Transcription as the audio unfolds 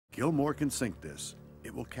Gilmore can sink this.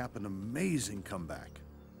 It will cap an amazing comeback.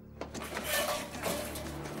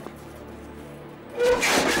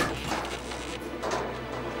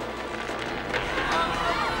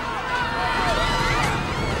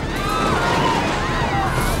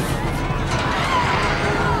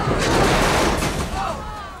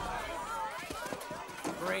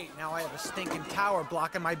 Great, now I have a stinking tower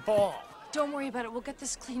blocking my ball. Don't worry about it. We'll get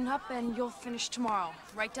this cleaned up and you'll finish tomorrow.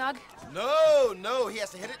 Right, Doug? No, he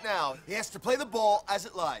has to hit it now. He has to play the ball as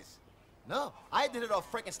it lies. No, I did it off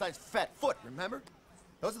Frankenstein's fat foot, remember?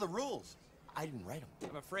 Those are the rules. I didn't write them.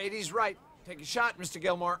 I'm afraid he's right. Take a shot, Mr.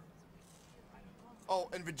 Gilmore. Oh,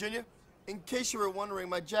 and Virginia, in case you were wondering,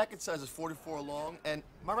 my jacket size is 44 long, and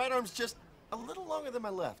my right arm's just a little longer than my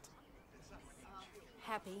left.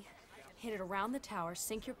 Happy. Hit it around the tower,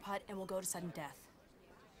 sink your putt, and we'll go to sudden death.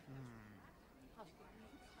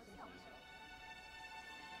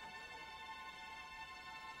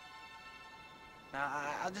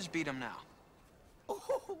 I'll just beat him now.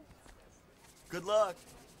 Oh, good luck.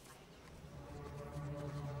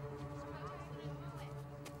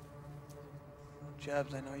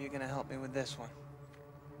 Chubbs, I know you're gonna help me with this one.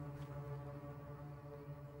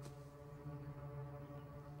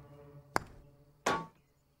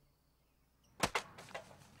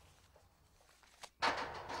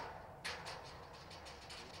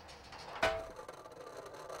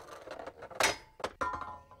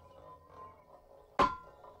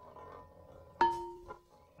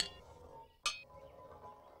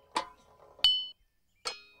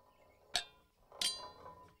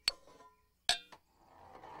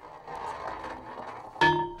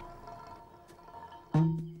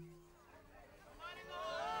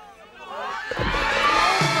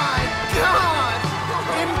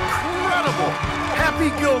 Happy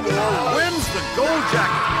Gilmore wins the gold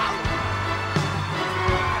jacket.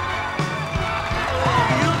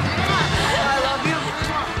 I love you.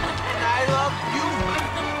 And I love you.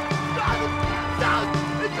 No,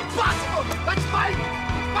 it's impossible. That's my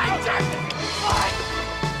jacket.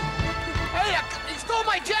 Hey, he stole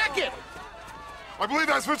my jacket! I believe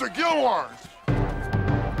that's Mr. Gilmore's.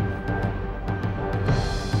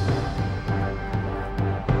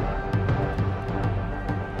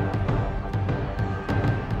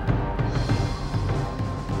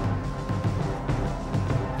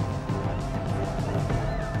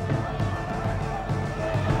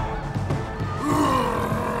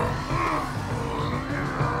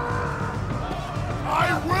 I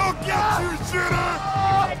will get you, shooter!